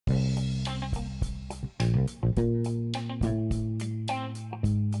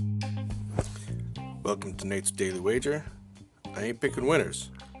Welcome to Nate's Daily Wager. I ain't picking winners,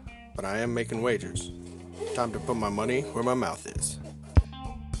 but I am making wagers. Time to put my money where my mouth is.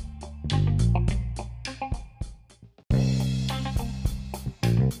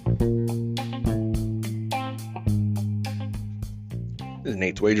 This is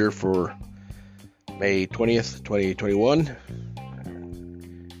Nate's Wager for May 20th, 2021.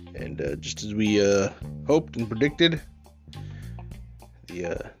 And just as we hoped and predicted,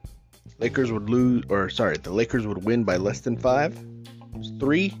 the Lakers would the Lakers would win by less than 5. It was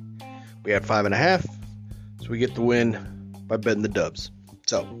 3. We had 5.5. So we get the win by betting the Dubs.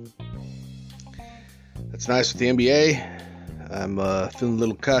 So that's nice with the NBA. I'm feeling a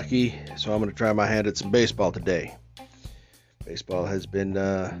little cocky, so I'm going to try my hand at some baseball today. Baseball has been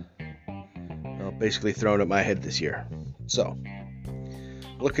basically thrown at my head this year. So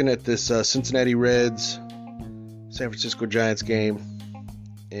looking at this Cincinnati Reds, San Francisco Giants game,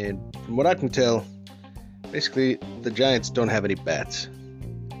 and from what I can tell, basically the Giants don't have any bats,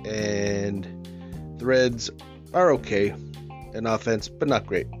 and the Reds are okay in offense, but not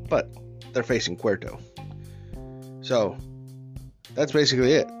great. But they're facing Puerto, so that's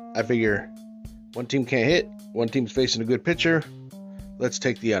basically it. I figure one team can't hit, one team's facing a good pitcher. Let's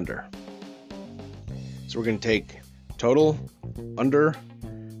take the under. So we're going to take total under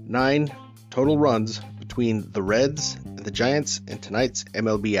 9 total runs between the Reds and the Giants in tonight's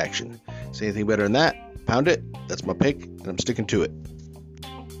MLB action. Say anything better than that, pound it. That's my pick, and I'm sticking to it.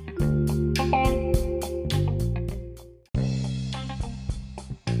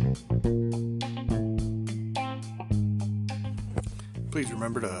 Please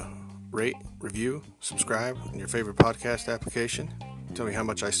remember to rate, review, subscribe in your favorite podcast application. Tell me how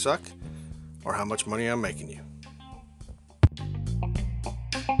much I suck or how much money I'm making you.